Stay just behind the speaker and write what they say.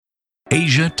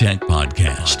Asia Tech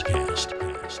Podcast.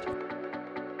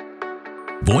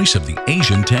 Voice of the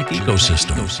Asian tech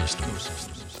ecosystem.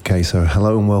 Okay, so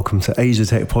hello and welcome to Asia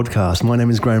Tech Podcast. My name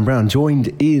is Graham Brown, joined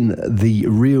in the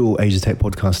real Asia Tech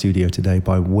Podcast studio today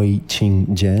by Wei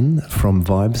Qing Jen from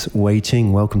Vybes. Wei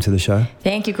Qing, welcome to the show.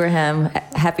 Thank you, Graham.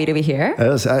 Happy to be here.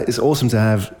 It's awesome to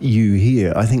have you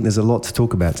here. I think there's a lot to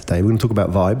talk about today. We're going to talk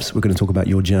about Vybes. We're going to talk about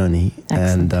your journey.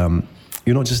 Excellent. And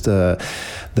you're not just the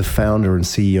founder and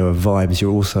CEO of Vybes,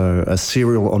 you're also a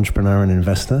serial entrepreneur and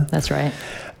investor. That's right.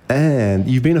 And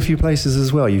you've been a few places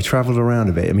as well. You've traveled around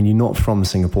a bit. I mean, you're not from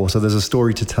Singapore, so there's a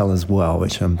story to tell as well,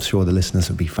 which I'm sure the listeners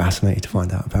would be fascinated to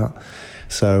find out about.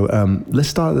 So let's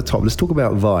start at the top. Let's talk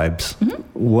about Vybes,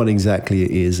 what exactly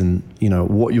it is and, you know,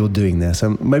 what you're doing there.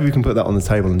 So maybe we can put that on the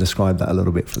table and describe that a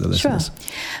little bit for the listeners. Sure.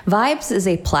 Vybes is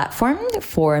a platform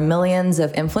for millions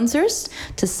of influencers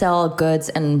to sell goods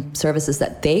and services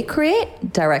that they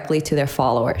create directly to their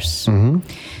followers.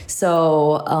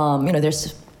 So,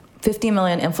 there's 50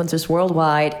 million influencers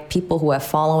worldwide, people who have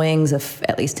followings of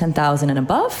at least 10,000 and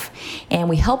above, and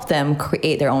we help them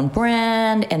create their own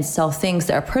brand and sell things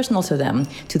that are personal to them,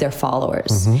 to their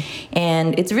followers.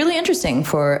 And it's really interesting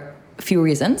for a few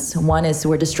reasons. One is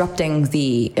we're disrupting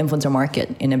the influencer market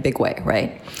in a big way,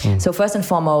 right? So first and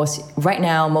foremost, right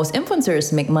now, most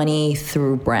influencers make money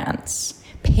through brands,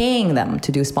 paying them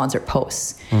to do sponsored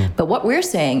posts. But what we're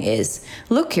saying is,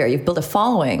 look here, you've built a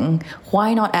following.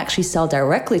 Why not actually sell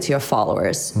directly to your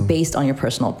followers based on your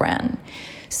personal brand?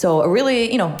 So a really,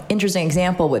 interesting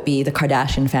example would be the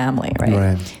Kardashian family,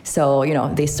 right? So,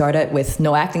 they started with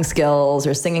no acting skills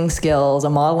or singing skills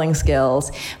or modeling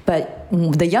skills, but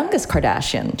the youngest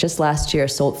Kardashian just last year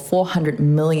sold 400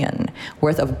 million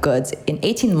worth of goods in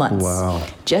 18 months. Wow.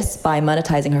 Just by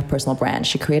monetizing her personal brand.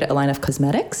 She created a line of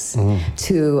cosmetics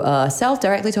to sell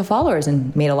directly to her followers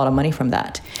and made a lot of money from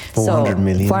that. 400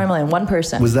 million? 400 million, one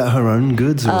person. Was that her own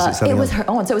goods or was it something It was else? her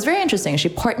own. So it was very interesting. She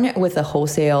partnered with a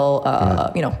wholesale,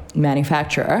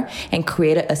 manufacturer and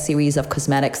created a series of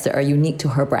cosmetics that are unique to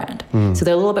her brand. So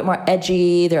they're a little bit more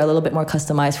edgy. They're a little bit more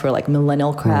customized for like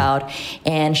millennial crowd.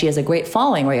 And she has a great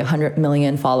following, right? 100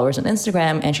 million followers on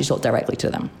Instagram, and she sold directly to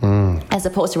them, as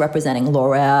opposed to representing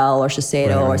L'Oreal or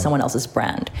Shiseido or someone else's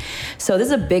brand. So this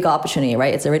is a big opportunity,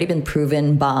 right? It's already been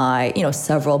proven by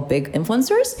several big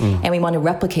influencers, and we want to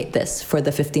replicate this for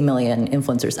the 50 million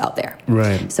influencers out there.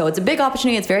 Right. So it's a big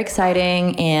opportunity. It's very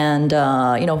exciting, and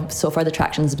so far the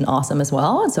traction has been awesome as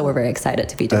well. And so we're very excited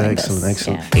to be doing this.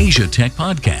 Excellent. Yeah. Asia Tech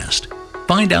Podcast.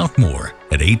 Find out more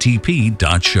at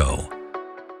atp.show.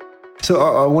 So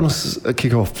I want to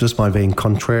kick off just by being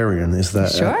contrarian. Is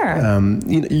that Sure.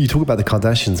 you talk about the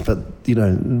Kardashians, but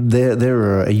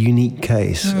they're a unique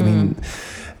case. I mean,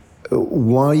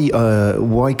 why?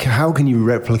 How can you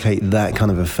replicate that kind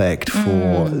of effect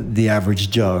for the average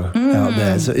Joe out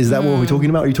there? So is that what we're talking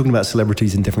about? Or are you talking about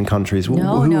celebrities in different countries? Who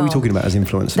are we talking about as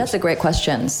influencers? That's a great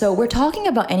question. So we're talking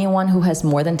about anyone who has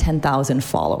more than 10,000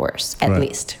 followers, at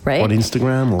least, right? On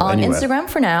Instagram or anywhere? On Instagram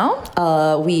for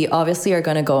now. We obviously are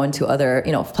going to go into other,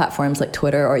 platforms like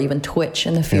Twitter or even Twitch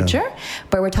in the future.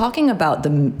 But we're talking about the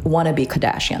wannabe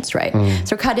Kardashians, right?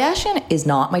 So Kardashian is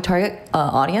not my target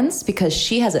audience because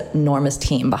she has an enormous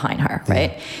team behind her,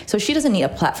 right? So she doesn't need a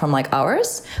platform like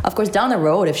ours. Of course, down the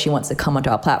road, if she wants to come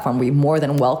onto our platform, we more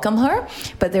than welcome her.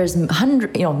 But there's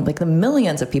the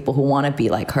millions of people who want to be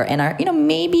like her and are,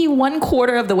 maybe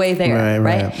 1/4 of the way there,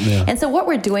 right? Yeah. And so what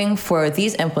we're doing for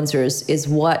these influencers is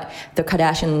what the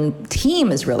Kardashian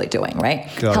team is really doing, right?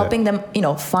 Helping them,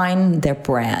 find their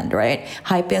brand, right?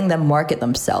 Helping them market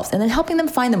themselves, and then helping them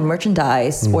find the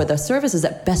merchandise or the services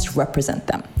that best represent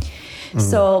them.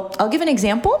 So I'll give an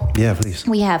example. Yeah, please.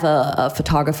 We have a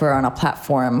photographer on a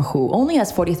platform who only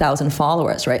has 40,000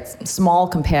 followers, right? Small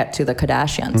compared to the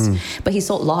Kardashians. But he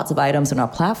sold lots of items on our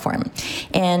platform.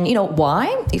 And, why?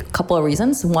 A couple of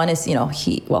reasons. One is,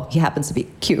 he happens to be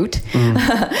cute.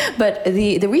 But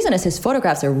the reason is his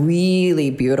photographs are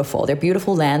really beautiful. They're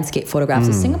beautiful landscape photographs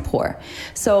of Singapore.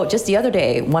 So just the other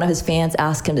day, one of his fans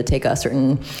asked him to take a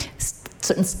certain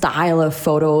style of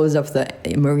photos of the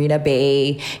Marina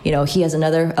Bay. He has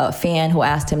another fan who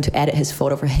asked him to edit his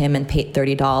photo for him and paid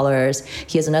 $30.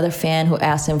 He has another fan who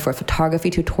asked him for a photography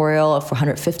tutorial for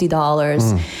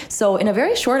 $150. So in a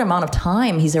very short amount of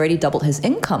time, he's already doubled his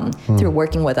income through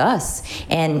working with us.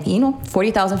 And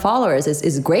 40,000 followers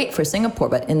is great for Singapore,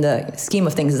 but in the scheme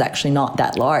of things is actually not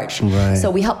that large. Right.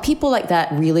 So we help people like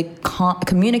that really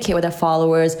communicate with their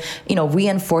followers,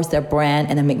 reinforce their brand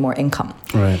and then make more income.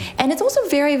 Right. And it's also also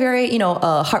very, very,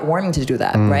 heartwarming to do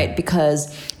that, right?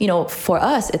 Because, for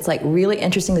us, it's like really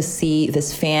interesting to see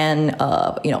this fan,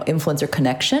 influencer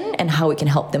connection and how we can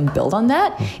help them build on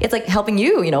that. It's like helping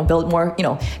you, build more,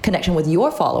 connection with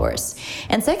your followers.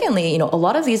 And secondly, a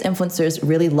lot of these influencers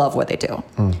really love what they do,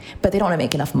 but they don't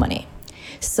make enough money.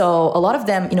 So a lot of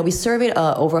them, we surveyed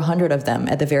over 100 of them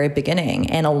at the very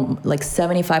beginning, and like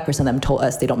 75% of them told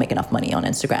us they don't make enough money on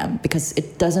Instagram because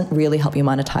it doesn't really help you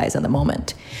monetize at the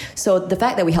moment. So the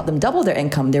fact that we help them double their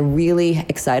income, they're really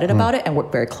excited about it and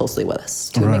work very closely with us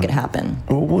to make it happen.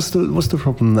 Well, what's the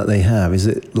problem that they have? Is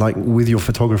it like with your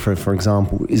photographer, for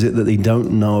example, is it that they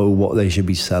don't know what they should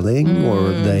be selling, or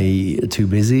are they too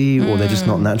busy, or they're just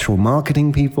not natural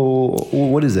marketing people,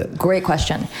 or what is it? Great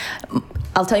question.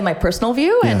 I'll tell you my personal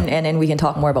view, and then we can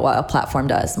talk more about what our platform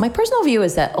does. My personal view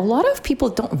is that a lot of people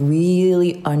don't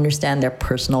really understand their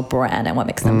personal brand and what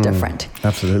makes them different.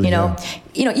 Absolutely.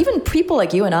 Even people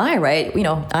like you and I, right?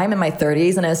 I'm in my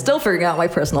 30s and I'm still figuring out my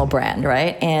personal brand,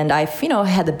 right? And I've,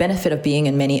 had the benefit of being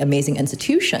in many amazing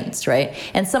institutions, right?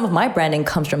 And some of my branding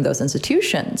comes from those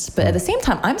institutions. But at the same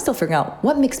time, I'm still figuring out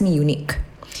what makes me unique.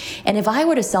 And if I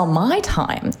were to sell my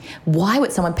time, why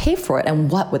would someone pay for it, and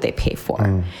what would they pay for?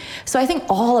 So I think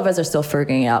all of us are still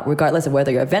figuring it out, regardless of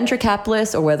whether you're a venture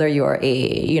capitalist or whether you're an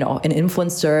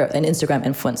influencer, an Instagram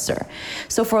influencer.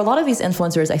 So for a lot of these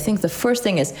influencers, I think the first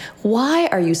thing is, why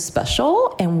are you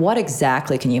special, and what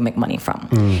exactly can you make money from?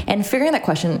 And figuring that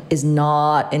question is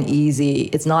not an easy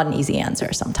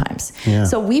answer sometimes. Yeah.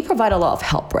 So we provide a lot of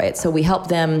help, right? So we help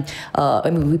them,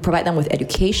 we provide them with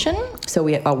education. So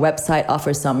our website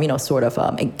offers some,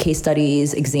 case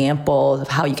studies, examples of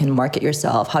how you can market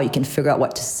yourself, how you can figure out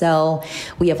what to sell.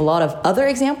 We have a lot of other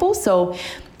examples. So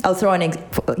I'll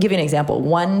give you an example.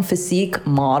 One physique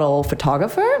model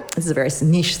photographer, this is a very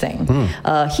niche thing.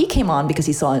 He came on because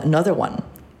he saw another one,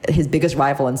 his biggest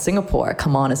rival in Singapore,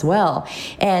 come on as well.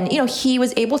 And, he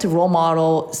was able to role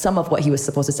model some of what he was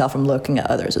supposed to sell from looking at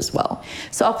others as well.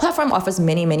 So our platform offers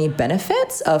many, many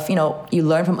benefits of, you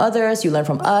learn from others, you learn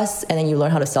from us, and then you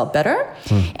learn how to sell better.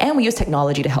 And we use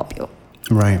technology to help you.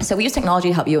 Right. So we use technology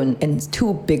to help you in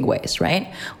two big ways,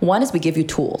 right? One is we give you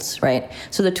tools, right?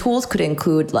 So the tools could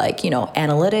include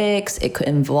analytics. It could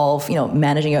involve,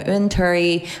 managing your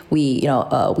inventory. We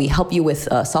help you with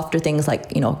softer things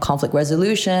like, conflict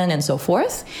resolution and so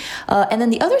forth. And then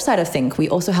the other side of things, we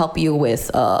also help you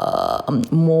with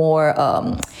more,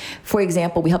 for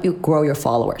example, we help you grow your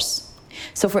followers.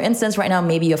 So for instance, right now,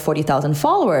 maybe you have 40,000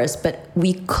 followers, but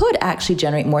we could actually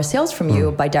generate more sales from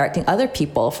you by directing other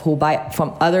people who buy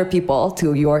from other people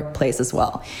to your place as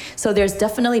well. So there's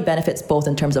definitely benefits both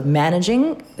in terms of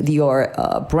managing your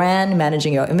brand,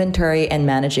 managing your inventory, and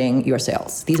managing your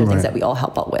sales. These are things that we all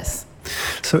help out with.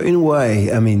 So in a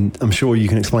way, I mean, I'm sure you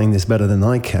can explain this better than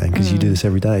I can because you do this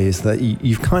every day, is that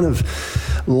you've kind of,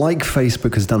 like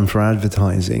Facebook has done for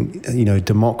advertising,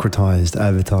 democratized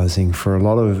advertising for a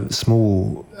lot of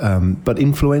small but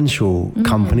influential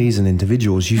companies and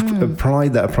individuals. You've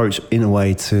applied that approach in a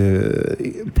way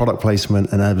to product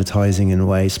placement and advertising, in a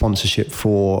way, sponsorship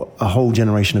for a whole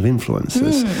generation of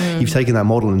influencers. You've taken that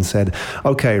model and said,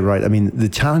 okay, right, I mean, the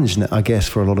challenge, I guess,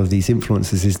 for a lot of these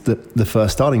influencers is that the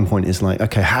first starting point is like,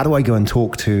 okay, how do I go and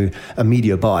talk to a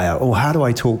media buyer? Or how do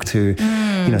I talk to,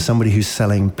 somebody who's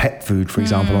selling pet food, for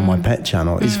example, on my pet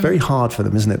channel? It's very hard for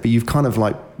them, isn't it? But you've kind of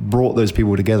like brought those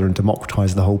people together and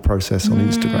democratized the whole process on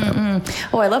Instagram.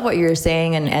 Oh, I love what you're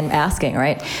saying and asking,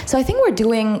 right? So I think we're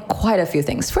doing quite a few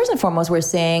things. First and foremost, we're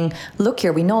saying, look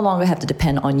here, we no longer have to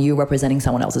depend on you representing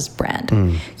someone else's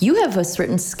brand. You have a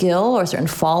certain skill or a certain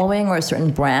following or a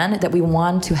certain brand that we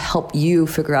want to help you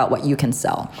figure out what you can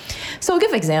sell. So I'll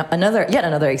give yet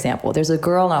another example. There's a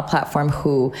girl on our platform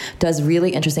who does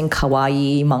really interesting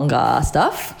kawaii manga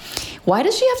stuff. Why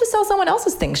does she have to sell someone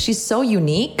else's things? She's so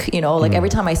unique, every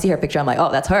time I see her picture, I'm like,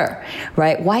 oh, that's her,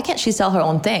 right? Why can't she sell her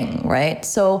own thing, right?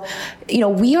 So,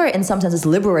 we are in some senses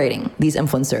liberating these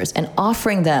influencers and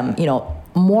offering them,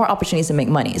 more opportunities to make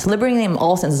money. It's liberating them in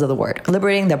all senses of the word.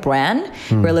 Liberating their brand,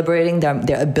 we're liberating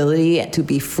their ability to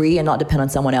be free and not depend on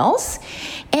someone else.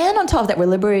 And on top of that, we're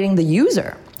liberating the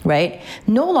user, right?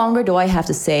 No longer do I have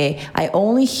to say, I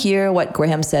only hear what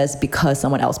Graham says because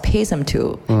someone else pays him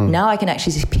to. Now I can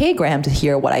actually pay Graham to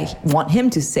hear what I want him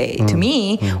to say to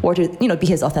me or to, be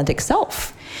his authentic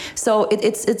self. So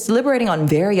it's liberating on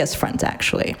various fronts,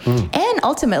 actually. And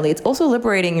ultimately, it's also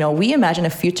liberating, we imagine a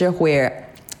future where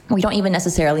we don't even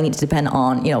necessarily need to depend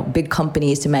on, big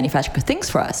companies to manufacture things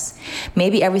for us.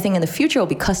 Maybe everything in the future will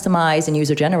be customized and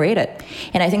user generated.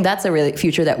 And I think that's a really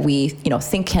future that we,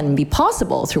 think can be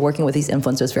possible through working with these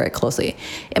influencers very closely.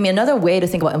 I mean, another way to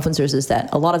think about influencers is that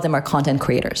a lot of them are content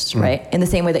creators, right? In the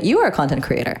same way that you are a content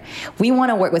creator. We want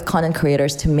to work with content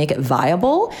creators to make it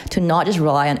viable, to not just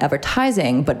rely on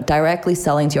advertising, but directly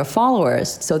selling to your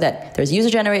followers so that there's user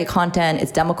generated content,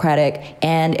 it's democratic,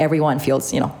 and everyone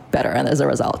feels, better as a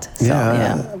result.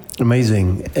 So,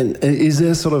 Amazing. And is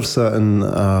there sort of certain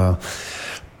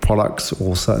products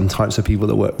or certain types of people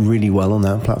that work really well on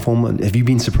that platform? And have you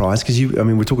been surprised? Because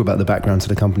we're talking about the background to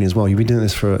the company as well. You've been doing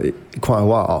this for quite a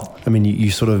while. I mean,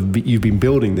 you've been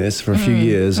building this for a few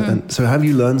years. And so have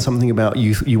you learned something about,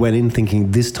 you went in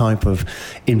thinking this type of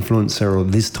influencer or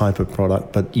this type of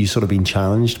product, but you sort of been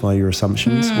challenged by your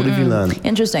assumptions? What have you learned?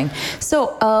 Interesting.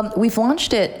 So we've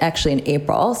launched it actually in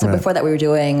April. So before that we were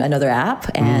doing another app,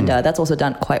 and that's also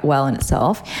done quite well in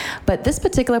itself. But this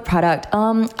particular product,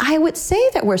 I would say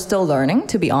that we're still learning,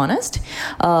 to be honest.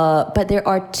 But there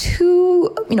are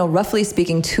roughly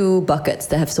speaking, two buckets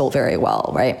that have sold very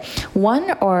well, right?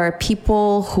 One are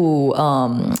people who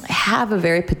have a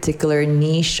very particular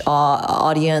niche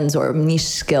audience or niche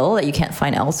skill that you can't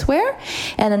find elsewhere.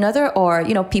 And another are,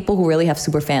 people who really have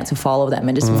super fans who follow them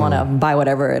and just want to buy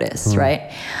whatever it is,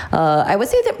 right? I would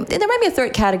say that there might be a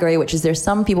third category, which is there's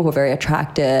some people who are very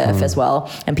attractive as well,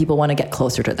 and people want to get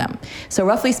closer to them. So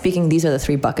roughly speaking, these are the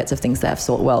three buckets of things that have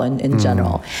sold well in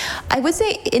general. I would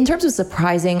say in terms of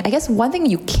surprising, I guess one thing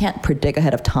you can't predict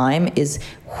ahead of time is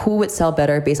who would sell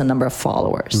better based on number of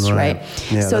followers, right?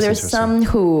 Yeah, so there's some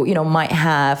who, might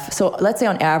have, so let's say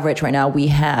on average right now we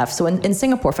have, so in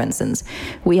Singapore, for instance,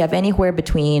 we have anywhere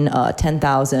between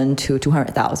 10,000 to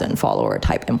 200,000 follower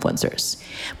type influencers.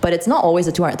 But it's not always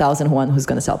the 200,000 one who's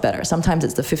going to sell better. Sometimes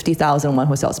it's the 50,000 one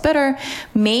who sells better,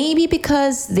 maybe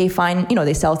because they find,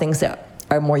 they sell things that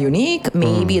are more unique.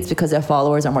 Maybe it's because their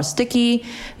followers are more sticky.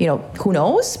 Who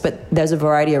knows? But there's a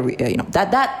variety of,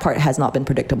 that part has not been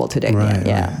predictable today. Right,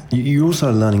 yeah. Right. You're also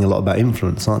learning a lot about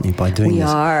influence, aren't you, by doing this?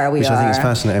 Which I think is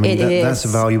fascinating. I mean, that's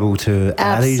valuable to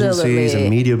ad agencies and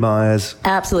media buyers.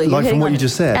 Absolutely. Like from what you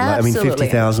just said. Like,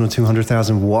 50,000 or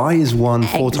 200,000. Why is one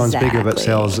 4 times bigger but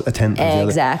sells a tenth of the other?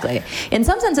 Exactly. In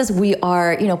some senses, we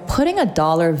are, putting a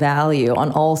dollar value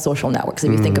on all social networks,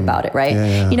 if you think about it, right?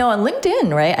 On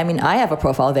LinkedIn, right? I mean, I have a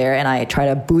profile there and I try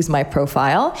to boost my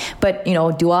profile, but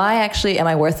am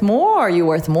I worth more or are you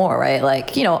worth more, right?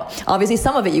 Like, obviously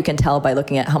some of it you can tell by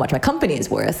looking at how much my company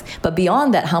is worth, but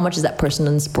beyond that, how much is that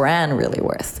person's brand really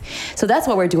worth? So that's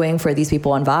what we're doing for these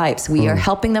people on Vybes. We are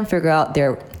helping them figure out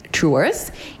their true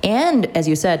worth. And as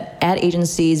you said, ad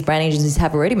agencies, brand agencies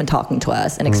have already been talking to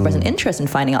us and expressed an interest in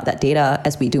finding out that data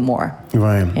as we do more.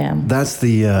 Right. Yeah. That's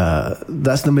the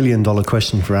 $1 million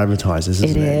question for advertisers,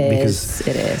 isn't it? Because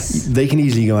it is. They can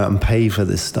easily go out and pay for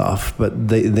this stuff, but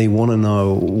they want to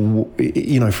know,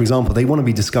 for example, they want to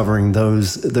be discovering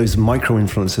those micro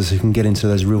influencers who can get into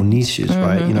those real niches,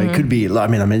 right? It could be, I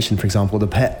mentioned, for example, the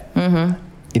pet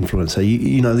influencer.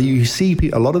 You see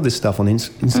a lot of this stuff on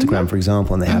Instagram, for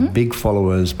example, and they have big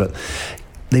followers, but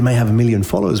they may have 1 million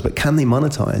followers, but can they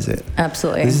monetize it?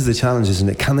 Absolutely. This is the challenge, isn't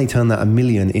it? Can they turn that 1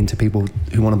 million into people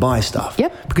who want to buy stuff?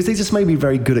 Yep. Because they just may be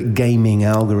very good at gaming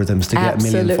algorithms to get 1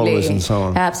 million followers and so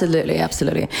on. Absolutely.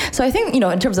 So I think,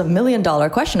 in terms of $1 million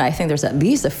question, I think there's at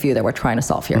least a few that we're trying to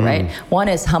solve here, right? One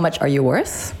is, how much are you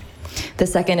worth? The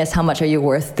second is, how much are you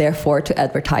worth, therefore, to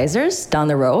advertisers down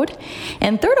the road?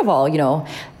 And third of all,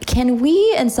 can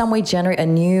we in some way generate a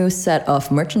new set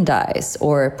of merchandise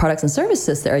or products and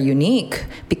services that are unique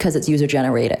because it's user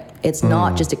generated? It's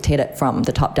not just dictated from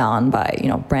the top down by,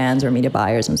 brands or media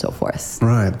buyers and so forth.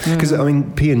 Right. Because,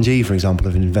 P&G, for example,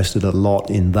 have invested a lot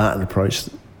in that approach.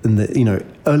 In the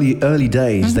early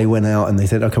days, they went out and they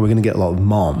said, okay, we're going to get a lot of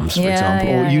moms, for example,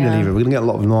 or Unilever, we're going to get a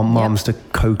lot of moms to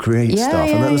co-create stuff,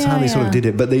 and that was how they sort of did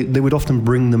it. But they would often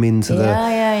bring them into the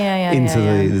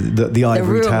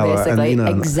ivory room, tower, basically. and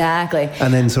exactly,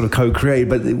 and then sort of co-create.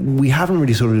 But we haven't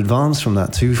really sort of advanced from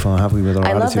that too far, have we? With our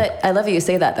attitude? I love that you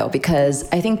say that though, because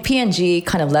I think P&G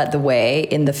kind of led the way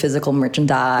in the physical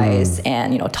merchandise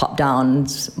and top-down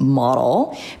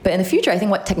model. But in the future, I think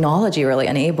what technology really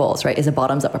enables, right, is a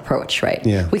bottoms-up approach, right?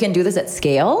 We can do this at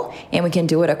scale, and we can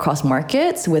do it across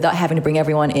markets without having to bring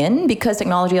everyone in, because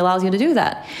technology allows you to do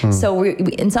that. So we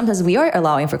in some sense, we are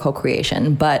allowing for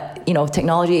co-creation, but,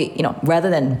 technology, rather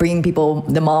than bringing people,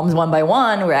 the moms one by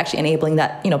one, we're actually enabling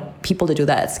that, people to do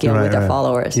that at scale with their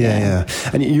followers. Yeah.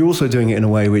 And you're also doing it in a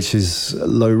way which is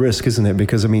low risk, isn't it?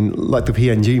 Because, like the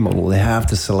PNG model, they have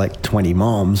to select 20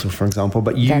 moms, for example,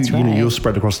 but you're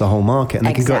spread across the whole market, and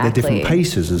they can go at their different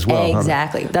paces as well.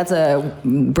 Exactly. That's a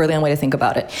brilliant way to think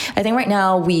about it. I think right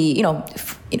now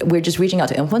we're just reaching out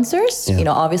to influencers.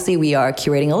 Obviously we are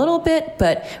curating a little bit,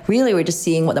 but really we're just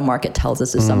seeing what the market tells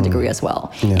us to some degree as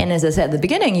well. And as I said at the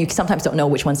beginning, you sometimes don't know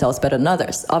which one sells better than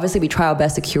others. Obviously we try our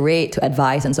best to curate, to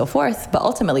advise, and so forth, but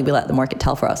ultimately we let the market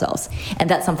tell for ourselves. And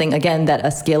that's something, again, that a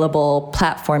scalable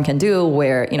platform can do,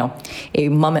 where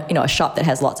a shop that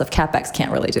has lots of capex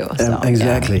can't really do. So,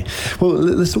 exactly. Well,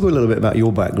 let's talk a little bit about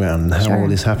your background and how all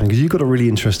this happened, because you've got a really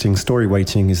interesting story, Wei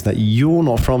Qing, is that you're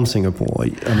not from Singapore.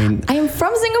 I am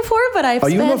from Singapore, but I've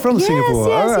you're not from Singapore?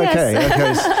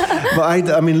 Yes.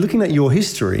 But looking at your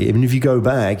history, if you go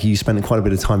back, you spent quite a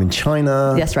bit of time in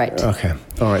China. That's right. Okay.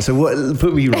 All right. So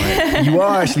put me right. You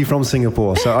are actually from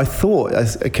Singapore. So I thought,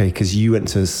 because you went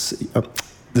to...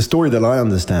 the story that I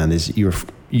understand is you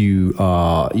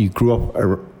grew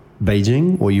up...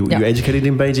 Beijing, or you were educated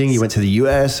in Beijing, you went to the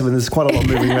US. There's quite a lot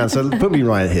moving around, so put me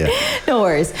right here. No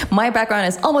worries. My background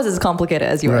is almost as complicated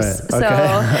as yours. Right.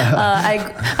 Okay.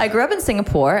 So I grew up in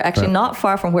Singapore, actually not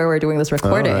far from where we're doing this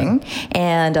recording,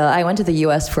 and I went to the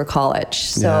US for college.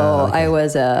 So I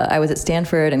was at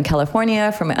Stanford in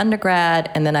California for my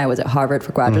undergrad, and then I was at Harvard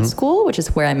for graduate school, which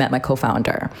is where I met my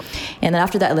co-founder. And then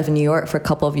after that, I lived in New York for a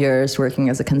couple of years working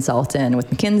as a consultant with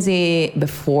McKinsey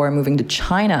before moving to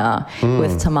China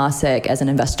with Tomas as an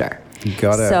investor.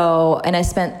 Got it. So, and I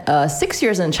spent 6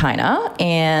 years in China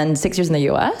and 6 years in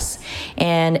the US.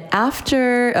 And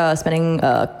after spending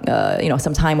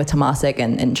some time with Tomasek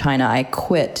in China, I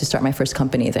quit to start my first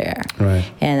company there. Right.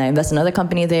 And I invested in another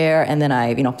company there, and then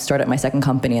I started my second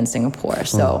company in Singapore.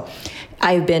 So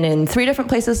I've been in 3 different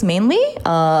places mainly,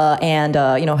 and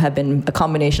have been a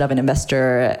combination of an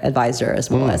investor, advisor, as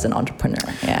well as an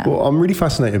entrepreneur. Yeah. Well, I'm really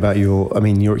fascinated about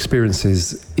your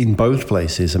experiences in both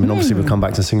places. Obviously we'll come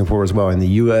back to Singapore as well, in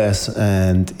the US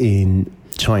and in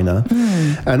China,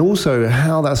 and also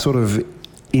how that sort of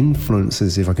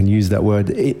influences, if I can use that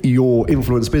word, your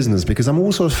influence business, because I'm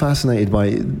also fascinated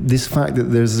by this fact that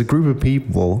there's a group of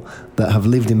people that have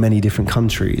lived in many different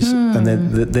countries, and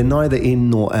they're neither in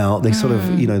nor out. They sort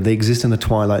of, they exist in a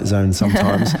twilight zone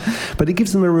sometimes, but it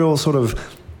gives them a real sort of,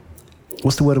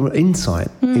 what's the word, insight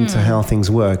into how things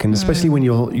work. And especially when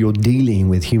you're dealing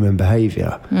with human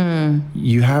behavior,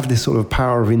 you have this sort of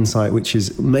power of insight, which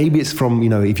is, maybe it's from,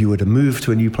 if you were to move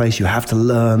to a new place, you have to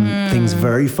learn things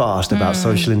very fast about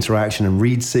social interaction and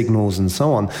read signals and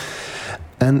so on.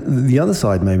 And the other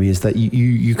side maybe is that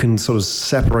you can sort of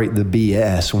separate the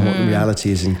BS from what reality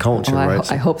is in culture,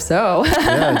 right? I hope so.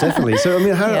 Yeah, definitely. So,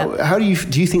 how do you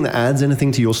think that adds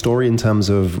anything to your story in terms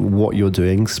of what you're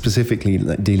doing, specifically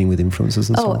like dealing with influencers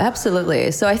and so on? Oh, absolutely.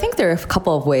 So I think there are a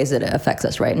couple of ways that it affects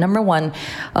us, right? Number one,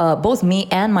 both me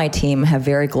and my team have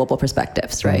very global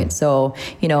perspectives, right? So,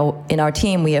 in our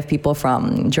team, we have people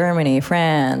from Germany,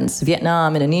 France,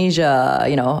 Vietnam, Indonesia,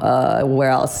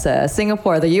 where else?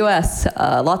 Singapore, the US,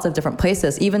 lots of different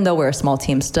places, even though we're a small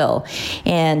team still.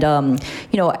 And,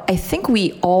 I think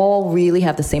we all really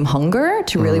have the same hunger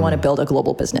to really want to build a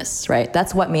global business, right?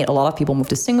 That's what made a lot of people move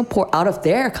to Singapore out of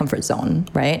their comfort zone,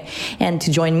 right? And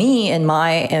to join me in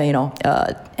my,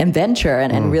 venture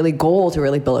and really goal to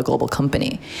really build a global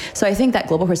company. So I think that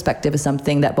global perspective is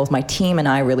something that both my team and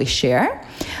I really share.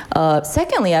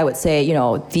 Secondly, I would say,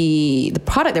 the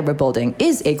product that we're building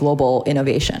is a global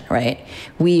innovation, right?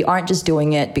 We aren't just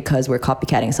doing it because we're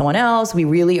copycatting someone else. We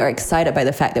really are excited by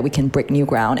the fact that we can break new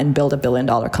ground and build $1 billion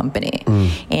company.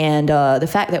 And the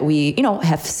fact that we,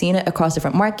 have seen it across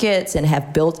different markets and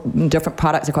have built different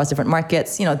products across different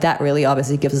markets, that really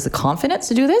obviously gives us the confidence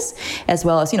to do this, as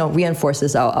well as,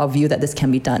 reinforces our view that this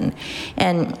can be done.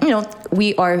 And,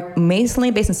 we are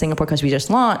mainly based in Singapore because we just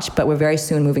launched, but we're very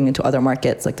soon moving into other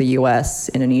markets like the US,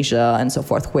 Indonesia, and so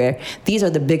forth, where these are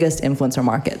the biggest influencer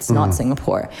markets, not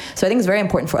Singapore. So I think it's very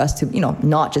important for us to,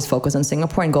 not just focus on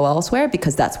Singapore and go elsewhere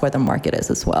because that's where the market is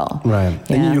as well. Right.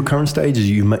 Yeah. And your current stage is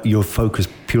you're focused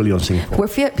purely on Singapore.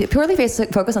 We're purely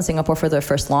focused on Singapore for the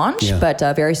first launch, but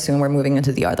very soon we're moving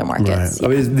into the other markets. Right. Yeah.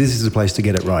 I mean, this is a place to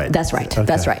get it right. That's right. Okay.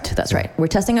 That's right.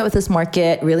 We're testing it with this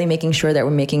market, really making sure that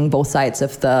we're making both sides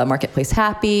of the marketplace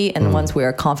happy. And once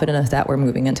we're confident of that, we're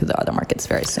moving into the other markets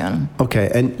very soon.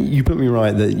 Okay. And you put me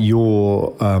right that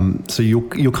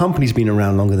your company's been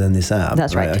around longer than this app.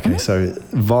 That's right. Okay. So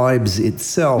Vybes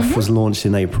itself was launched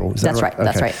in April. Is that That's right. Okay.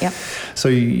 That's right. Yeah. So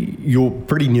you're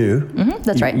pretty new.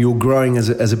 That's right. You're growing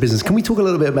as a business. Can we talk a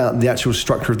little bit about the actual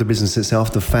structure of the business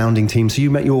itself, the founding team? So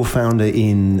you met your founder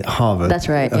in Harvard. That's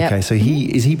right. Okay. Yep. So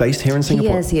is he based here in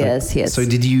Singapore? He is. So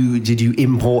did you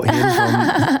import him from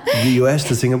the US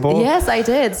to Singapore? Yes, I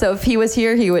did. So if he was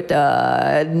here, he would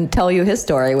tell you his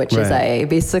story, which is I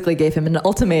basically gave him an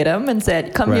ultimatum and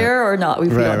said, "Come here or not. We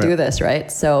don't do this."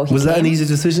 Right. So was that an easy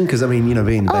decision? Because I mean,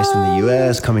 being based in the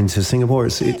US, coming to Singapore,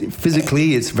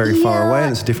 physically it's very far away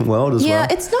and it's a different world as well. Yeah,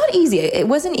 it's not easy. It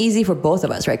wasn't easy for both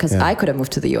of us, right? Because I could have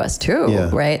moved to the US too,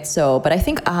 right? So, but I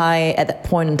think I, at that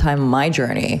point in time in my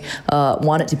journey,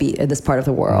 wanted to be in this part of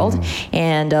the world,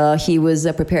 and he was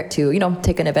prepared to,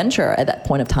 take an adventure at that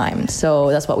point of time. So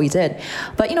that's what we did.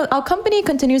 But our company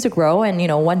continues to grow, and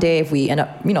one day if we end up,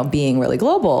 being really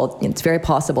global, it's very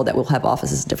possible that we'll have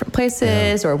offices in different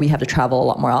places, or we have to travel a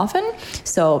lot more often.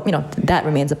 So that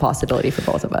remains a possibility for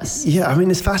both of us. Yeah, I mean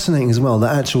it's fascinating as well. The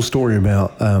actual story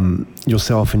about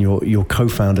yourself and your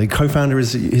co-founder. Co-founder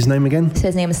is his name again?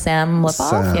 His name is Sam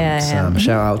Lepov. Sam.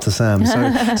 Shout out to Sam.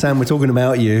 So Sam, we're talking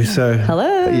about you. So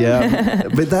hello. Yeah,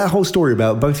 but that whole story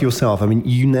about both yourself. I mean,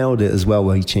 you nailed it as well,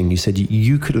 Wei Qing. You said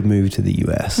you could have moved to the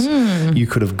US. You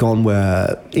could have gone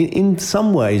where, in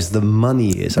some ways, the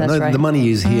money is. That's I know right. the money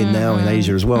is here now in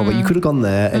Asia as well, but you could have gone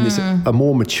there, and it's a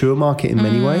more mature market in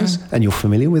many ways, and you're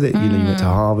familiar with it. You went to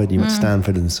Harvard, you went to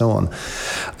Stanford, and so on.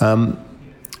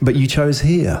 But you chose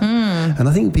here, and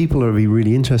I think people are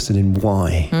really interested in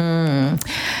why.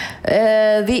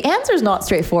 The answer is not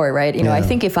straightforward, right? I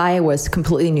think if I was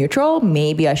completely neutral,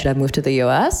 maybe I should have moved to the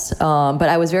US. But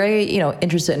I was very,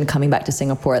 interested in coming back to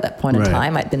Singapore at that point in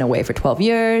time. I'd been away for 12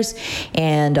 years,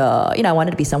 and I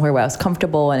wanted to be somewhere where I was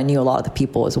comfortable and I knew a lot of the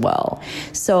people as well.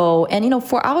 So, and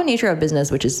for our nature of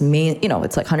business, which is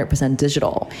it's like 100%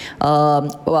 digital.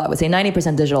 Well, I would say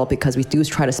 90% digital because we do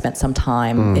try to spend some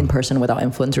time in person with our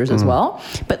influencers as well.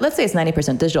 But let's say it's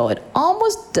 90% digital. It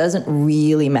almost doesn't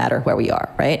really matter where we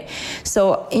are, right?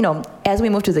 So, as we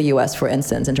move to the US, for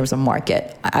instance, in terms of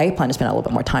market, I plan to spend a little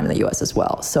bit more time in the US as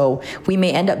well. So we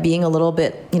may end up being a little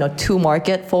bit, too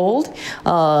market fold.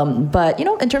 But,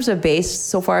 in terms of base,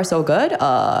 so far so good.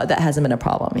 That hasn't been a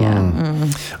problem.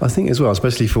 Yeah. I think as well,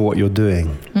 especially for what you're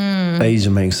doing, Asia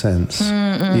makes sense.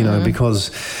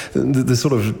 Because the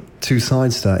sort of two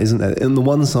sides to that, isn't there? On the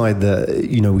one side that,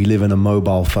 we live in a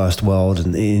mobile first world,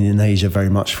 and in Asia very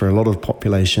much for a lot of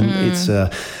population, it's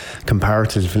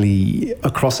comparatively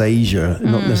across Asia,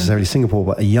 not necessarily Singapore,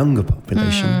 but a younger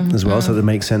population as well. So that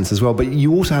makes sense as well. But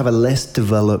you also have a less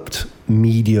developed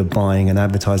media buying and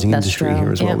advertising industry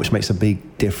here as well, which makes a big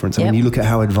difference. I mean, you look at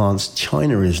how advanced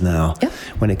China is now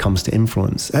when it comes to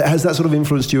influence. Has that sort of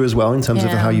influenced you as well in terms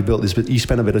of how you built this? But you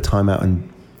spent a bit of time out in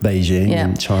Beijing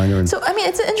and China. And so, I mean,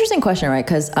 it's an interesting question, right?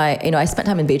 Because I spent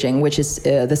time in Beijing, which is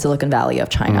the Silicon Valley of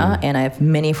China, and I have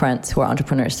many friends who are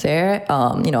entrepreneurs there.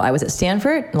 I was at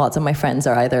Stanford. Lots of my friends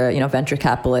are either, venture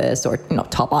capitalists or,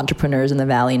 top entrepreneurs in the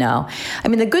Valley now. I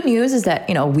mean, the good news is that,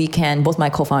 we can, both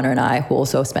my co-founder and I, who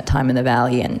also spent time in the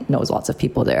Valley and knows lots of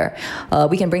people there,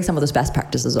 we can bring some of those best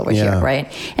practices over here, right?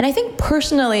 And I think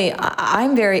personally,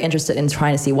 I'm very interested in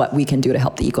trying to see what we can do to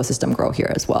help the ecosystem grow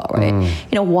here as well, right?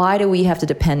 Why do we have to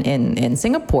depend in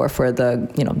Singapore for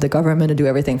the government to do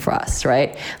everything for us,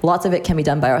 right? Lots of it can be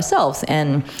done by ourselves.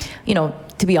 And,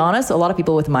 to be honest, a lot of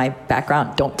people with my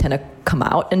background don't tend to come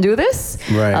out and do this.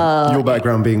 Right. Your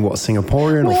background being what,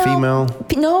 Singaporean or female?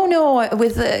 No.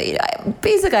 With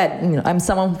basically, I'm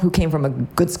someone who came from a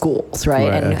good schools,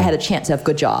 right? And had a chance to have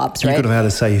good jobs, right? You could have had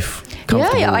a safe,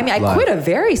 comfortable I mean, I life. quit a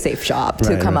very safe job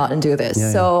to come out and do this.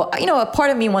 So, a part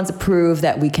of me wants to prove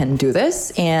that we can do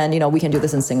this, and we can do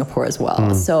this in Singapore as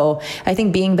well. So I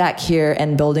think being back here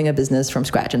and building a business from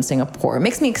scratch in Singapore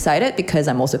makes me excited because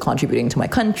I'm also contributing to my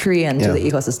country and to the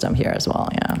ecosystem here as well.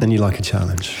 Yeah. And you like a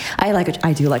challenge. I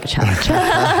I do like a challenge.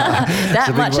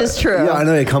 That much is true. Yeah, I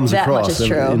know it comes that across. Much is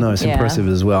true. It's impressive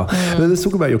as well. But let's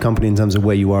talk about your company in terms of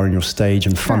where you are in your stage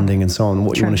and funding and so on,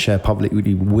 what you want to share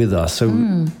publicly with us. So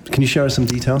can you share us some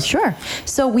details? Sure.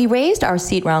 So we raised our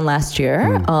seed round last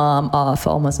year of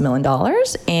almost $1 million,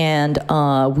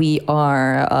 and we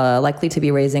are likely to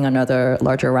be raising another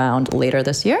larger round later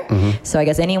this year. So I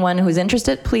guess anyone who's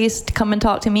interested, please come and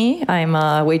talk to me. I'm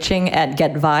Wei Qing at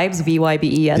GetVybes,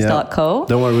 VYBES.co.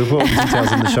 Don't worry, we'll put all the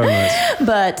details in the show notes.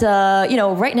 But,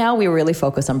 right now we're really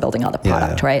focused on building out the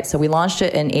product, right? So we launched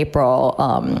it in April.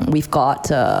 We've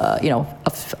got,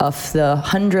 of the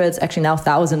hundreds, actually now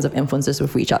thousands of influencers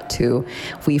we've reached out to,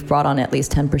 we've brought on at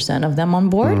least 10% of them on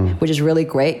board, which is really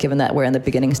great given that we're in the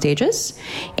beginning stages.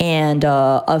 And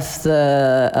of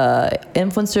the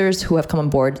influencers who have come on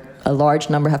board, a large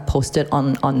number have posted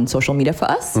on social media for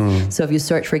us. So if you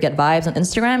search for Get Vybes on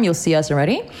Instagram, you'll see us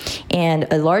already. And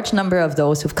a large number of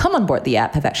those who've come on board the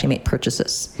app have actually made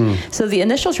purchases. So the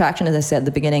initial traction, as I said, at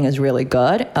the beginning is really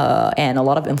good. And a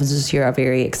lot of influencers here are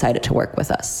very excited to work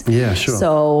with us. Yeah, sure.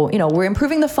 So, we're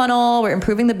improving the funnel, we're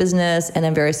improving the business. And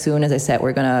then very soon, as I said,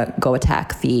 we're going to go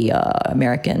attack the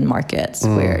American markets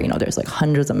where, there's like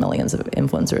hundreds of millions of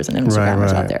influencers and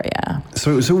Instagrammers out there. Yeah.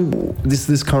 So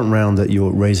this current round that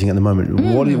you're raising at the moment,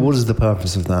 what is the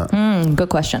purpose of that? Good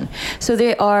question. So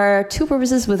there are two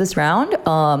purposes with this round.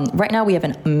 Right now we have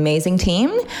an amazing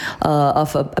team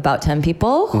of about 10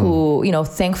 people who,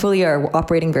 thankfully are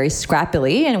operating very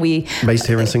scrappily, and we based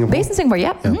here in Singapore. Based in Singapore,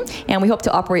 yeah. And we hope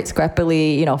to operate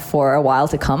scrappily, for a while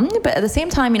to come. But at the same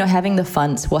time, having the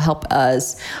funds will help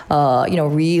us,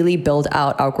 really build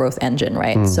out our growth engine,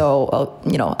 right? So,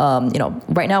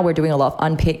 right now we're doing a lot of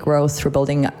unpaid growth through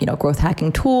building, growth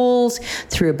hacking tools,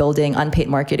 through building unpaid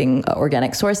marketing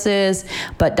organic sources.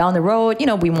 But down the road,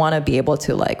 we want to be able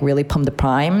to really pump the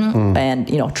prime and,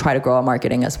 try to grow our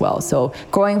marketing as well. So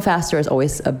growing faster is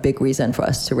always a big reason for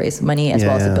us to raise money as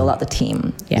well as to build out the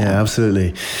team. Yeah,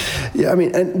 absolutely. Yeah, I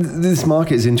mean, and this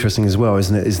market is interesting as well,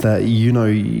 isn't it? Is that,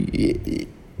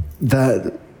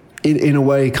 that in a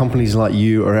way, companies like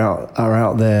you are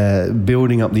out there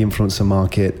building up the influencer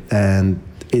market, and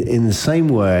in the same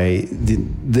way,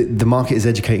 the market is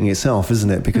educating itself, isn't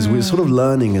it? Because we're sort of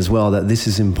learning as well that this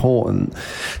is important.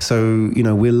 So,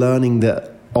 we're learning that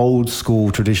old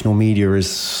school traditional media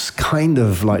is kind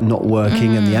of not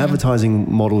working, and the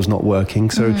advertising model is not working.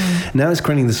 So now it's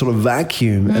creating this sort of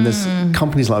vacuum, and there's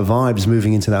companies like Vybes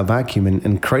moving into that vacuum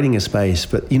and creating a space.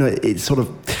 But it's sort of,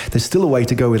 there's still a way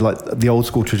to go with the old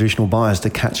school traditional buyers to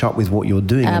catch up with what you're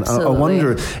doing. Absolutely. And I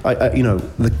wonder,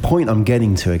 the point I'm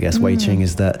getting to, I guess, Wei Qing,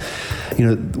 is that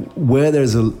where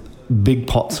there's a big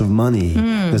pots of money,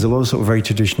 there's a lot of sort of very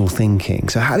traditional thinking.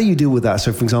 So how do you deal with that?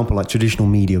 So for example, traditional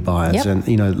media buyers and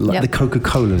the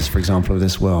Coca-Colas, for example, of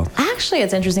this world. Actually,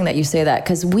 it's interesting that you say that,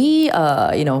 because we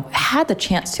had the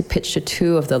chance to pitch to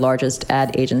two of the largest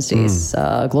ad agencies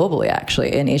globally,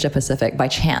 actually, in Asia Pacific by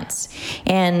chance.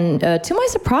 And to my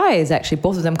surprise, actually,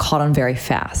 both of them caught on very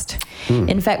fast.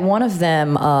 In fact, one of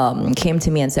them came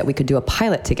to me and said we could do a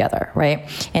pilot together, right?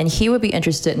 And he would be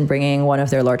interested in bringing one of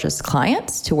their largest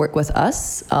clients to work with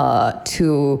us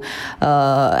to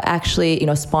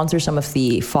actually, sponsor some of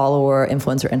the follower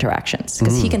influencer interactions,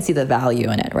 because he can see the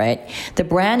value in it, right? The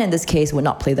brand in this case would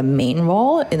not play the main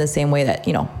role in the same way that,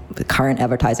 the current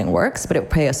advertising works, but it would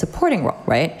play a supporting role,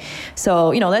 right? So,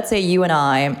 let's say you and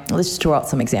I, let's just throw out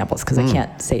some examples because I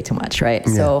can't say too much, right?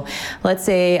 Yeah. So let's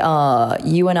say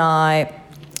you and I,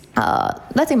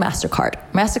 let's say MasterCard.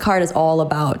 MasterCard is all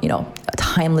about,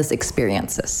 timeless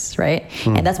experiences, right?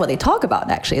 And that's what they talk about,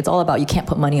 actually. It's all about you can't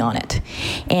put money on it.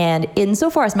 And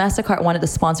insofar as MasterCard wanted to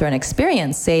sponsor an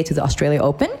experience, say to the Australia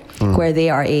Open, where they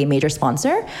are a major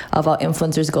sponsor of our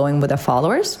influencers going with their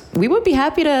followers, we would be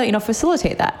happy to,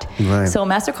 facilitate that. Right. So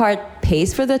MasterCard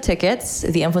pays for the tickets,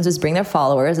 the influencers bring their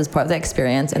followers as part of the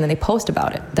experience, and then they post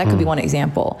about it. That could be one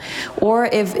example. Or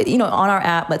if, on our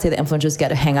app, let's say the influencers get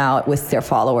to hang out with their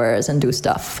followers and do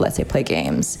stuff, let's say play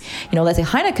games. Let's say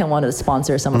Heineken wanted to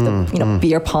sponsor some of the,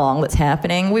 beer pong that's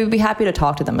happening, we would be happy to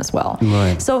talk to them as well.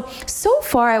 Right. So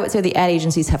far, I would say the ad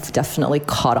agencies have definitely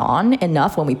caught on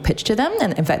enough when we pitch to them,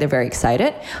 and in fact, they're very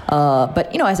excited.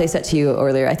 But, as I said to you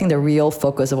earlier, I think the real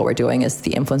focus of what we're doing is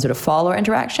the influencer to follower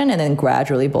interaction, and then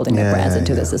gradually building their brands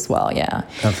into this as well. Yeah.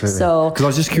 Absolutely. So, because I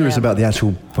was just curious about the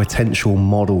actual potential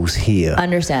models here.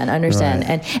 Understand.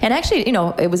 Right. And actually,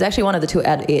 it was actually one of the two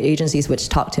ad agencies which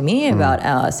talked to me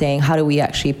about saying, how do we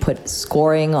actually put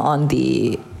scoring on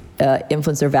the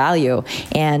influencer value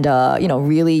and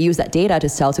really use that data to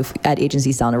sell to ad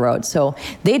agencies down the road. So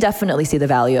they definitely see the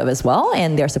value of it as well,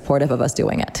 and they're supportive of us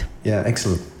doing it. Yeah,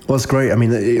 excellent. Well, it's great. I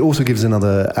mean, it also gives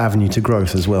another avenue to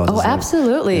growth as well. Oh,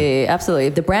 absolutely. Yeah. Absolutely.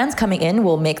 The brands coming in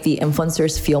will make the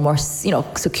influencers feel more,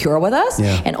 secure with us,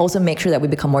 and also make sure that we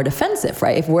become more defensive,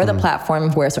 right? If we're the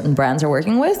platform where certain brands are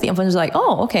working with, the influencers are like,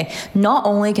 oh, okay, not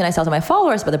only can I sell to my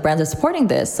followers, but the brands are supporting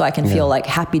this, so I can feel like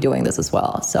happy doing this as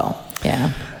well. So,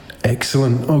 yeah.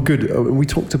 Excellent. Oh, good. We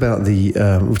talked about the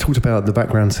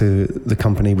background to the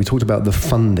company. We talked about the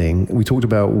funding. We talked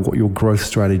about what your growth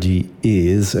strategy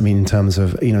is. I mean, in terms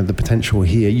of the potential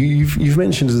here. You've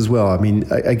mentioned it as well. I mean,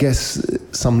 I guess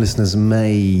some listeners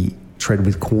may tread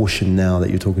with caution now that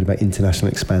you're talking about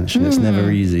international expansion. It's never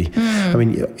easy. I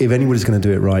mean, if anybody's going to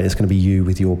do it right, it's going to be you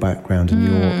with your background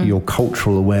and your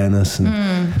cultural awareness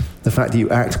and the fact that you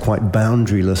act quite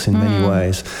boundaryless in many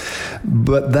ways.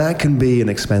 But that can be an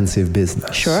expensive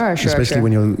business. Sure. Especially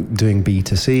when you're doing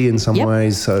B2C in some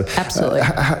ways. So, absolutely.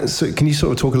 So can you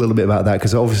sort of talk a little bit about that?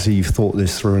 Because obviously you've thought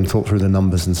this through and thought through the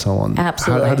numbers and so on.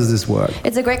 Absolutely. How does this work?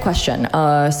 It's a great question.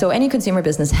 So any consumer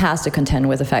business has to contend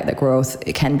with the fact that growth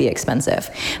can be expensive.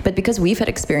 But because we've had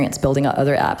experience building out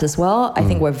other apps as well, I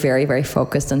think we're very, very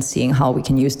focused on seeing how we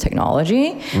can use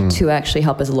technology to actually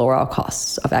help us lower our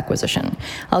costs of acquisition.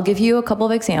 I'll give you a couple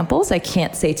of examples. I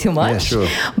can't say too much. Yeah, sure.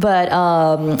 But,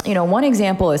 one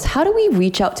example is how do we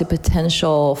reach out to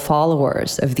potential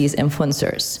followers of these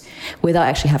influencers without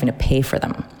actually having to pay for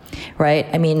them, right?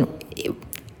 I mean,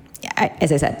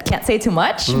 as I said, can't say too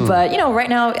much, but right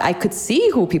now I could see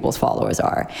who people's followers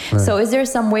are. Right. So is there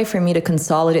some way for me to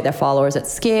consolidate their followers at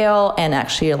scale and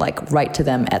actually write to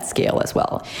them at scale as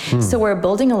well? So we're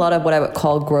building a lot of what I would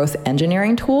call growth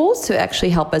engineering tools to actually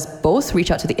help us both reach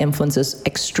out to the influencers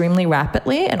extremely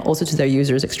rapidly and also to their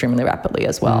users extremely rapidly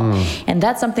as well. And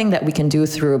that's something that we can do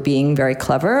through being very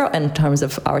clever in terms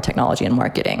of our technology and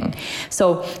marketing.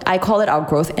 So I call it our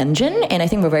growth engine, and I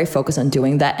think we're very focused on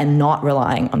doing that and not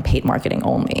relying on paid marketing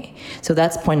only. So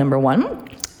that's point number one.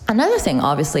 Another thing,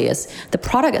 obviously, is the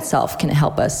product itself can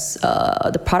help us,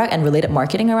 the product and related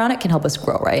marketing around it can help us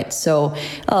grow, right? So,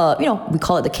 we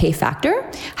call it the K factor.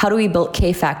 How do we build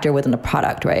K factor within a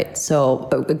product, right? So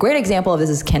a great example of this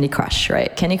is Candy Crush,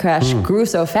 right? Candy Crush grew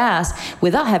so fast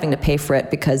without having to pay for it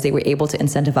because they were able to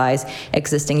incentivize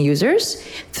existing users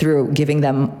through giving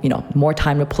them, more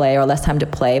time to play or less time to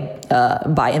play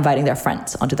by inviting their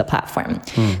friends onto the platform.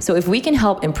 So if we can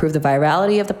help improve the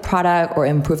virality of the product or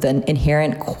improve the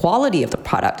inherent quality of the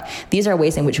product, these are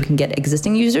ways in which we can get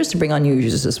existing users to bring on new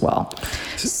users as well.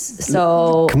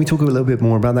 So can we talk a little bit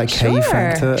more about that K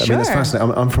factor? I mean, that's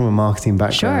fascinating. I'm from a marketing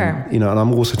background, and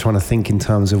I'm also trying to think in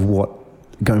terms of what,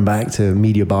 going back to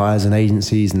media buyers and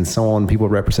agencies and so on, people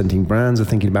representing brands are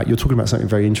thinking about. You're talking about something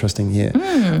very interesting here.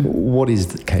 What is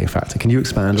the K factor? Can you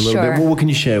expand a little bit? What can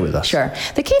you share with us? Sure.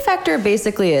 The K factor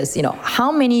basically is,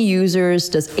 how many users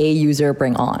does a user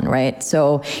bring on, right?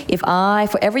 So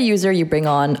for every user you bring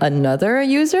on another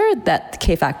user, that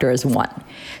K factor is 1.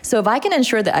 So if I can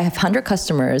ensure that I have 100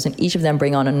 customers and each of them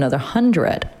bring on another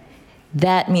 100,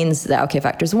 that means that K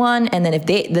factor is 1, and then if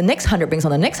the next 100 brings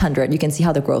on the next 100, you can see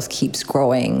how the growth keeps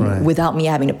growing without me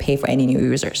having to pay for any new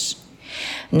users.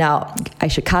 Now, I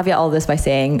should caveat all this by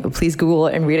saying, please Google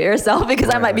it and read it yourself because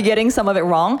I might be getting some of it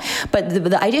wrong. But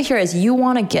the idea here is you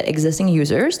want to get existing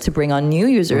users to bring on new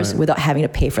users without having to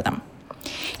pay for them.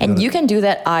 And you can do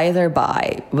that either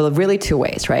by, really 2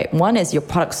 ways, right? One is your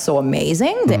product's so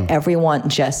amazing that everyone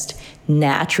just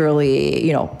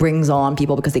naturally, brings on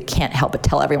people because they can't help but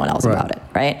tell everyone else about it,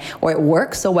 right? Or it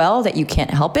works so well that you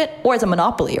can't help it, or it's a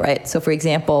monopoly, right? So for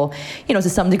example, to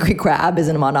some degree, Grab is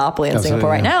in a monopoly in Singapore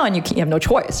right now, and you have no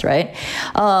choice, right?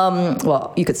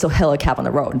 You could still hail a cab on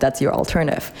the road. That's your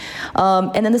alternative.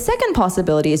 And then the second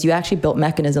possibility is you actually built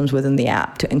mechanisms within the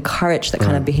app to encourage that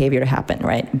kind of behavior to happen,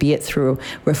 right? Be it through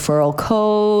referral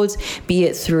codes, be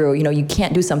it through, you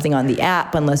can't do something on the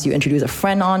app unless you introduce a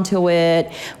friend onto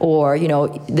it, or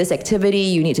this activity,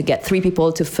 you need to get 3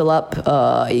 people to fill up,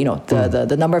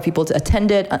 the number of people to attend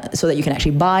it so that you can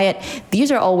actually buy it.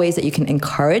 These are all ways that you can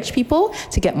encourage people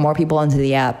to get more people onto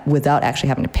the app without actually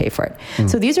having to pay for it.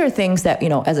 So these are things that,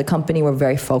 as a company, we're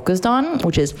very focused on,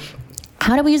 which is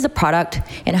how do we use the product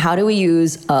and how do we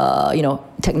use,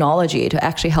 technology to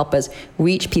actually help us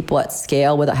reach people at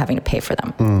scale without having to pay for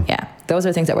them. Yeah. Those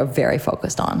are things that we're very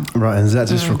focused on. Right, and does that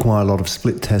just require a lot of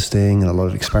split testing and a lot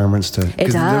of experiments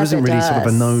because there isn't really sort of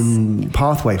a known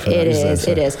pathway for that, is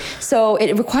there? It is. So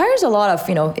it requires a lot of,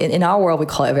 in our world, we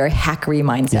call it a very hackery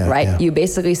mindset, right? Yeah. You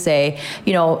basically say,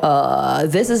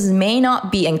 may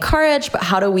not be encouraged, but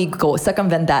how do we go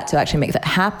circumvent that to actually make that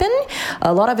happen?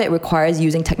 A lot of it requires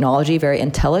using technology very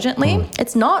intelligently.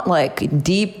 It's not like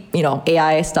deep, AI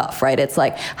AI stuff, right? It's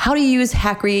like, how do you use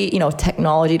hackery,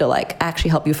 technology to like actually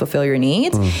help you fulfill your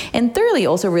needs? And thirdly,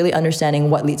 also really understanding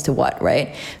what leads to what,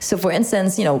 right? So for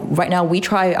instance, right now we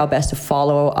try our best to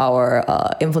follow our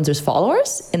influencers'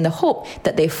 followers in the hope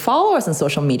that they follow us on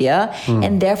social media,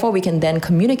 and therefore we can then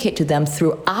communicate to them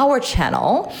through our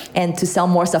channel and to sell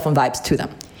more stuff on Vybes to them.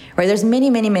 Right? There's many,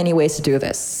 many, many ways to do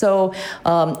this. So,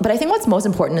 but I think what's most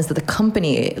important is that the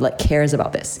company like cares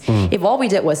about this. If all we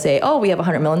did was say, oh, we have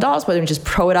 $100 million, whether we just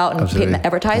throw it out and pay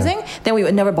advertising, then we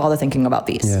would never bother thinking about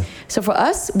these. Yeah. So for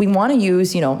us, we want to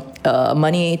use,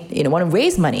 money, want to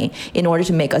raise money in order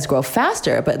to make us grow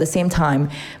faster. But at the same time,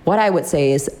 what I would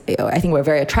say is, I think we're a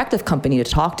very attractive company to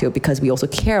talk to because we also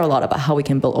care a lot about how we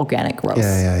can build organic growth.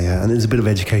 Yeah. And there's a bit of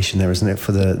education there, isn't it,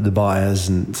 for the buyers,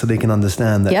 and so they can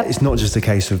understand that it's not just a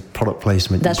case of product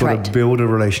placement. You've got to build a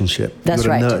relationship. You've got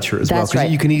to nurture it as well.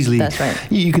 Because you can easily,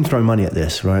 you can throw money at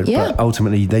this, right? Yeah. But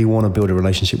ultimately, they want to build a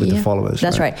relationship with the followers.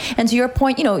 That's right. And to your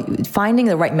point, finding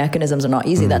the right mechanisms are not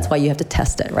easy. That's why you have to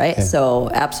test it, right? Yeah. So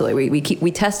absolutely,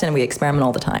 we test and we experiment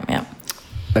all the time. Yeah.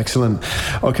 Excellent.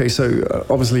 Okay, so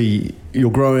obviously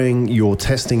you're growing, you're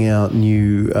testing out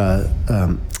new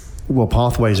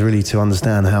pathways really to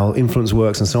understand how influence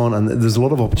works and so on, and there's a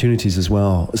lot of opportunities as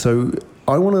well. So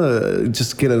I want to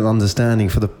just get an understanding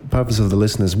for the purpose of the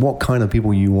listeners, what kind of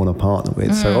people you want to partner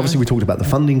with. So obviously we talked about the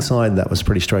funding side, that was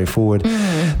pretty straightforward.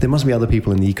 There must be other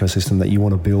people in the ecosystem that you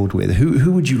want to build with.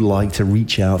 Who would you like to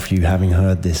reach out for you, having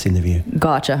heard this interview?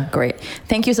 Gotcha. Great.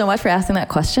 Thank you so much for asking that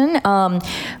question.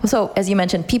 So as you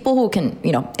mentioned, people who can,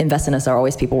 invest in us are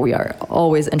always people we are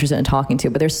always interested in talking to,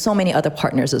 but there's so many other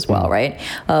partners as well, right?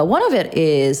 One of it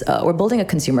is we're building a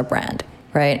consumer brand.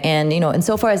 Right. And,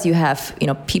 insofar as you have,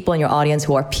 people in your audience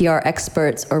who are PR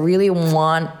experts or really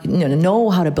want, know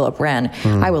how to build a brand,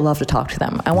 I would love to talk to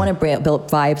them. I want to build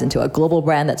Vybes into a global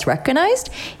brand that's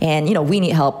recognized. And, we need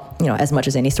help, as much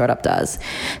as any startup does.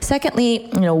 Secondly,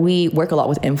 we work a lot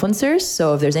with influencers.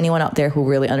 So if there's anyone out there who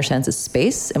really understands this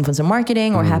space, influencer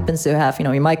marketing, or happens to have,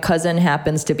 my cousin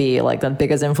happens to be like the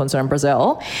biggest influencer in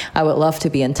Brazil, I would love to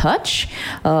be in touch.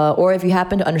 Or if you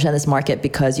happen to understand this market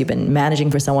because you've been managing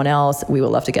for someone else, we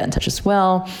would love to get in touch as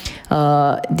well.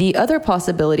 The other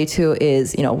possibility too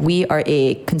is, we are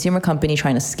a consumer company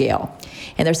trying to scale.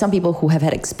 And there's some people who have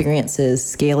had experiences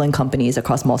scaling companies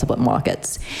across multiple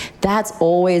markets. That's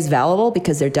always valuable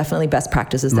because they're definitely best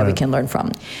practices that we can learn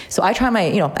from. So I try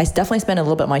I definitely spend a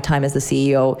little bit of my time as the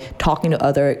CEO talking to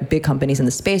other big companies in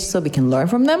the space so we can learn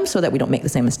from them so that we don't make the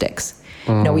same mistakes.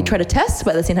 We try to test,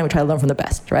 but at the same time, we try to learn from the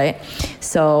best, right?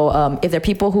 So if there are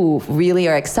people who really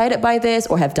are excited by this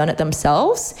or have done it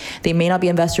themselves, they may not be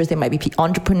investors, they might be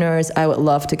entrepreneurs. I would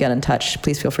love to get in touch.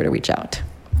 Please feel free to reach out.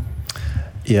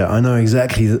 Yeah, I know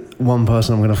exactly one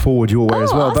person I'm going to forward your way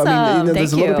as well. Awesome. But I mean,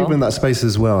 there's a lot of people in that space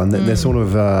as well, and they're sort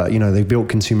of, they've built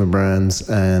consumer brands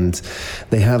and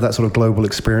they have that sort of global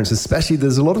experience. Especially,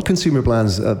 there's a lot of consumer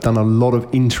brands that have done a lot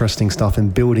of interesting stuff in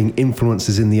building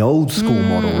influencers in the old school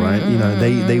model, right?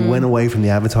 They went away from the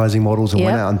advertising models and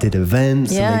went out and did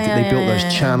events, and they built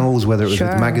those channels, whether it was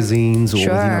with magazines or with,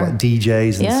 like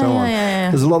DJs and so on.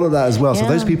 There's a lot of that as well. So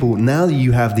those people, now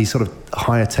you have these sort of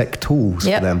higher tech tools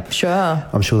for them. Sure.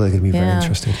 I'm sure they're going to be very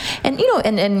interesting. And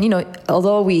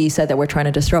although we said that we're trying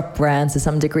to disrupt brands to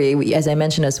some degree, as I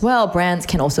mentioned as well, brands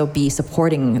can also be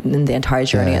supporting in the entire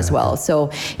journey as well.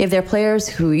 So if there are players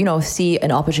who see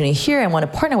an opportunity here and want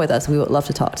to partner with us, we would love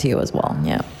to talk to you as well.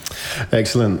 Yeah.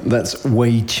 Excellent. That's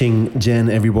Wei Qing Jen,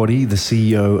 everybody, the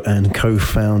CEO and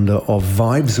co-founder of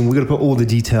Vybes, and we're going to put all the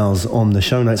details on the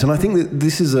show notes. And I think that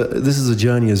this is a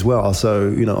journey as well. So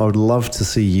I would love to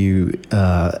see you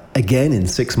again in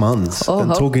 6 months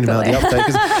and talking about the update,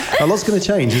 because a lot's going to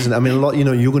change, isn't it? I mean, a lot.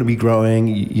 You're going to be growing.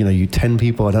 You 10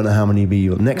 people. I don't know how many be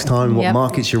next time. What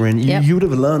markets you're in. You would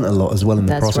have learned a lot as well in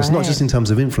the process, not just in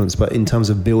terms of influence, but in terms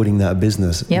of building that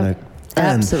business.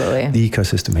 And the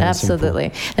ecosystem here.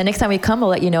 Absolutely. The next time we come, we'll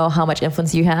let you know how much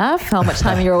influence you have, how much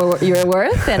time you're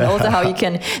worth, and also how you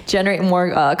can generate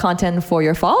more content for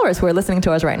your followers who are listening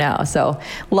to us right now. So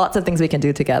lots of things we can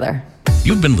do together.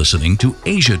 You've been listening to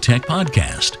Asia Tech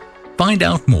Podcast. Find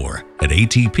out more at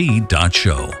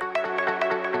atp.show.